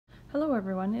Hello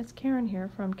everyone, it's Karen here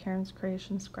from Karen's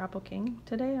Creation Scrapbooking.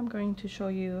 Today I'm going to show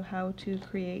you how to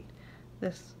create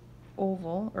this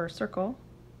oval or circle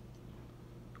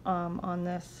on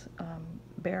this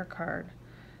bear card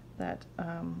that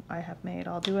I have made.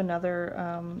 I'll do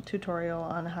another tutorial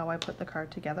on how I put the card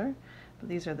together, but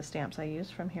these are the stamps I use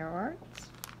from Hero Arts.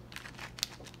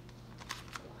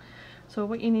 So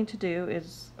what you need to do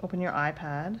is open your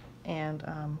iPad and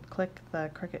click the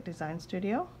Cricut Design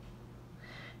Studio.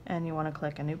 And you want to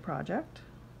click a new project,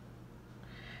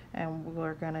 and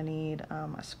we're going to need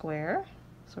a square,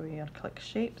 so we got to click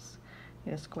shapes,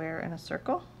 need a square and a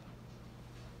circle,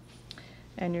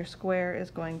 and your square is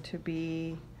going to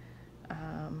be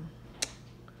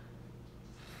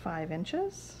 5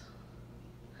 inches,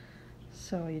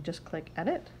 so you just click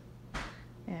edit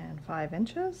and 5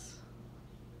 inches,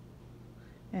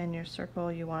 and your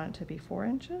circle you want it to be 4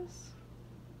 inches,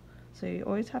 so you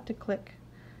always have to click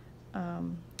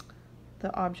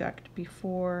the object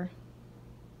before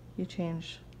you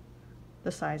change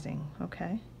the sizing,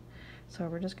 okay? So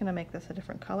we're just going to make this a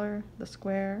different color, the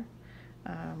square.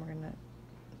 We're going to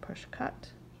push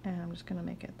cut, and I'm just going to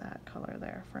make it that color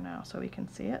there for now so we can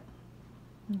see it,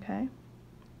 okay?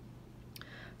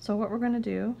 So what we're going to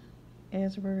do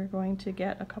is we're going to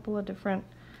get a couple of different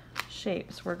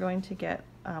shapes. We're going to get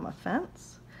a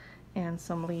fence and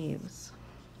some leaves.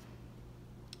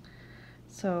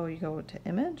 So you go to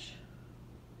image,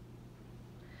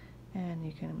 and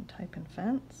you can type in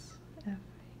fence,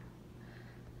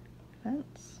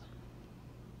 fence,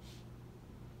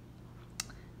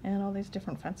 and all these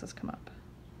different fences come up.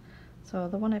 So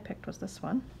the one I picked was this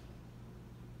one.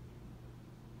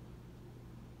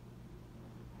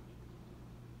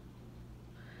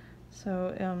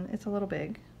 So it's a little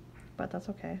big, but that's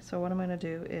okay. So what I'm going to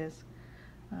do is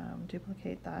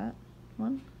duplicate that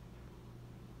one.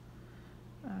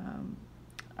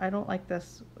 I don't like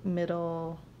this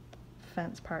middle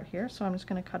fence part here, so I'm just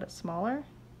going to cut it smaller,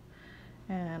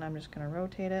 and I'm just going to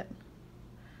rotate it.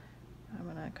 I'm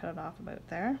going to cut it off about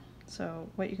there. So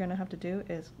what you're going to have to do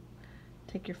is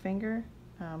take your finger,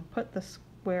 put the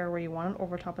square where you want it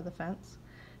over top of the fence,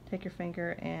 take your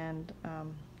finger and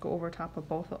go over top of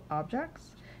both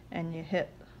objects, and you hit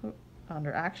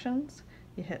under actions,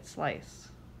 you hit slice,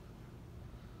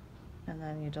 and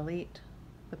then you delete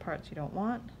the parts you don't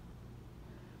want.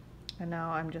 And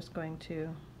now I'm just going to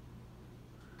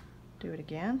do it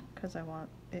again because I want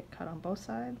it cut on both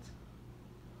sides.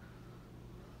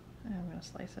 And I'm going to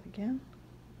slice it again.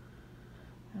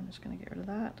 I'm just going to get rid of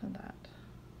that and that.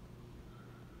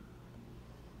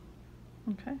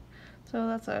 Okay, so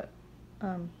that's a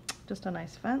just a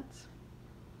nice fence.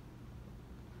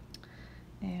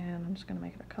 And I'm just going to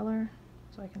make it a color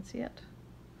so I can see it.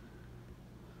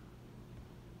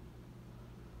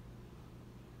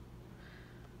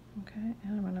 Okay,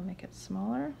 and I'm going to make it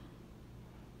smaller.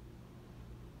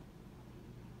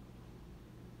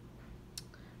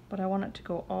 But I want it to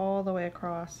go all the way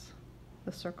across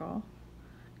the circle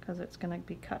because it's going to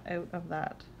be cut out of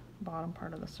that bottom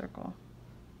part of the circle.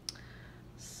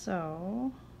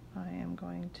 So I am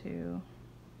going to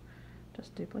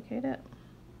just duplicate it.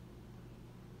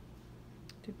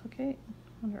 Duplicate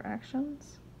under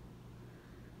actions,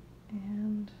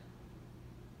 and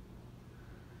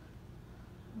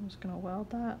I'm just going to weld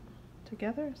that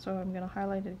together. So I'm going to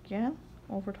highlight it again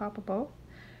over top of both.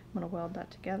 I'm going to weld that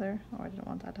together. Oh, I didn't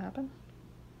want that to happen.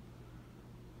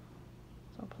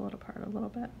 So I'll pull it apart a little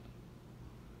bit.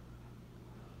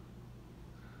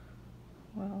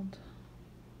 Weld.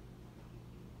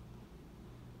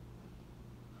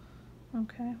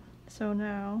 Okay, so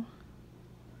now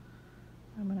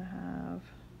I'm going to have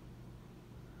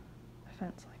a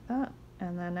fence like that,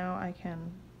 and then now I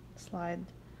can slide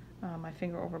my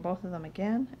finger over both of them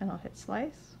again, and I'll hit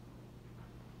slice,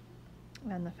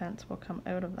 and the fence will come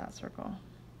out of that circle.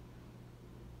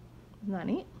 Isn't that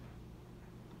neat?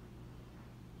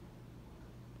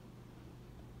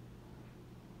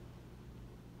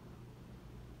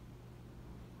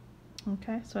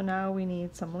 Okay, so now we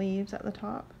need some leaves at the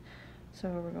top. So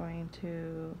we're going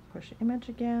to push image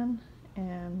again,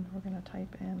 and we're going to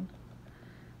type in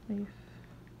leaf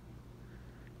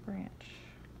branch.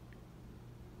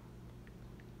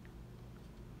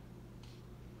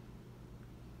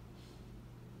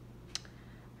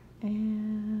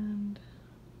 And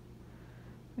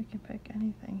we can pick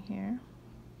anything here.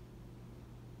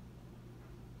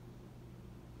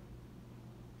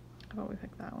 How about we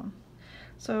pick that one?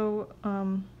 So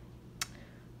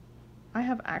I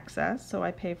have access, so I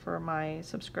pay for my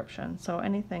subscription. So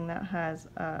anything that has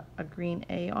a green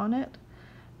A on it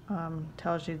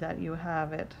tells you that you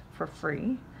have it for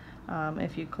free.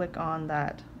 If you click on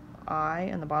that I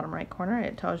in the bottom right corner,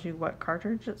 it tells you what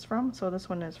cartridge it's from. So this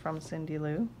one is from Cindy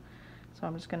Lou. So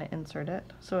I'm just going to insert it.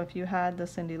 So if you had the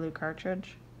Cindy Lou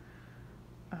cartridge,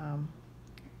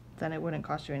 then it wouldn't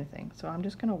cost you anything. So I'm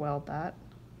just going to weld that.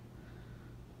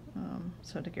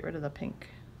 So to get rid of the pink,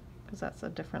 because that's a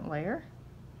different layer.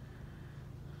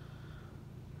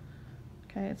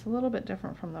 Okay, it's a little bit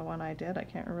different from the one I did. I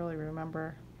can't really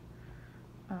remember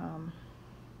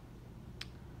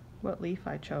what leaf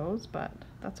I chose, but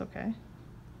that's okay.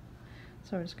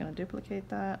 So we're just going to duplicate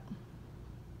that,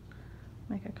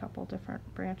 make a couple different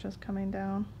branches coming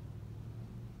down.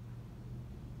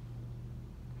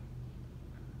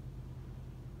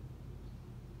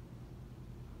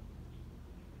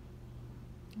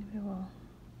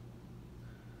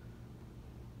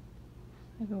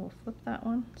 Maybe we'll flip that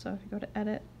one. So if you go to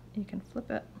edit, you can flip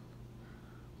it.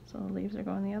 So the leaves are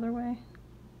going the other way.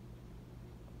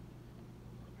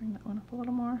 Bring that one up a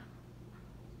little more.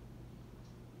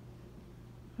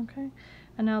 Okay,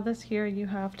 and now this here, you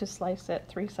have to slice it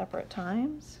 3 separate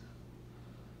times.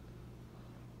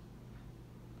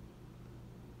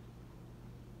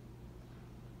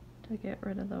 To get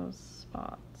rid of those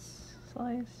spots.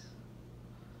 Slice.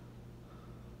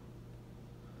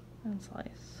 And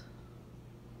slice.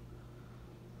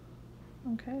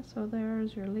 Okay, so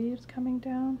there's your leaves coming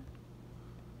down.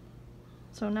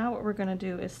 So now what we're going to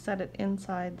do is set it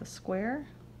inside the square.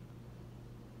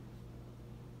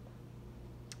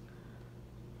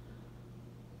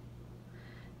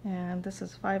 And this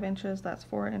is 5 inches, that's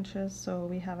 4 inches, so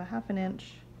we have a 1/2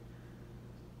 inch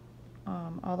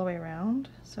all the way around.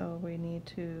 So we need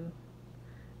to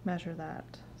measure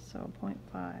that, so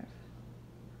 0.5.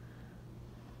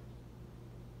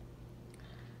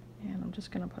 And I'm just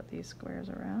going to put these squares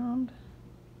around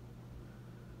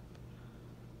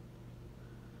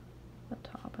the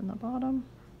top and the bottom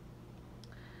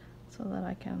so that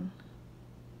I can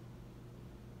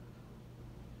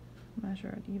measure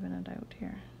it, even it out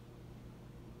here.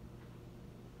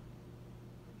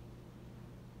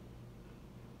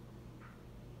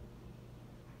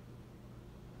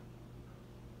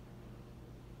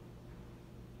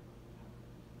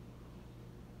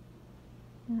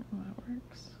 Yeah, well, that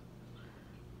works.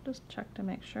 Just check to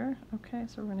make sure. Okay,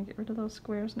 so we're going to get rid of those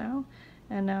squares now.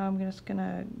 And now I'm just going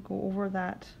to go over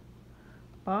that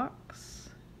box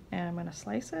and I'm going to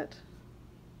slice it.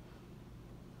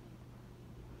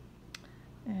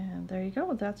 And there you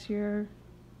go. That's your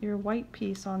white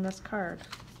piece on this card.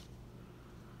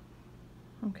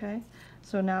 Okay,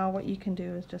 so now what you can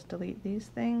do is just delete these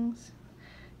things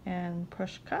and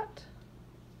push cut.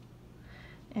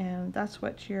 And that's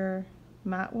what your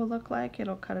mat will look like.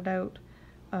 It'll cut it out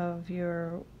of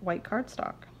your white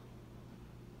cardstock.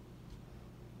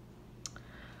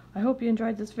 I hope you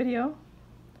enjoyed this video.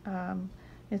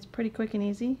 It's pretty quick and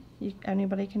easy.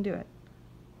 Anybody can do it.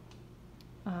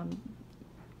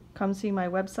 Come see my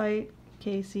website,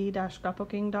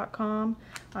 kc-scrapbooking.com.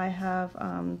 I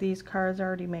have these cards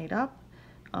already made up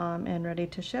and ready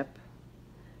to ship.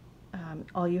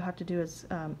 All you have to do is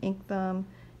ink them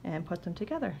and put them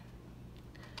together.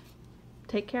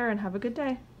 Take care and have a good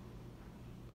day.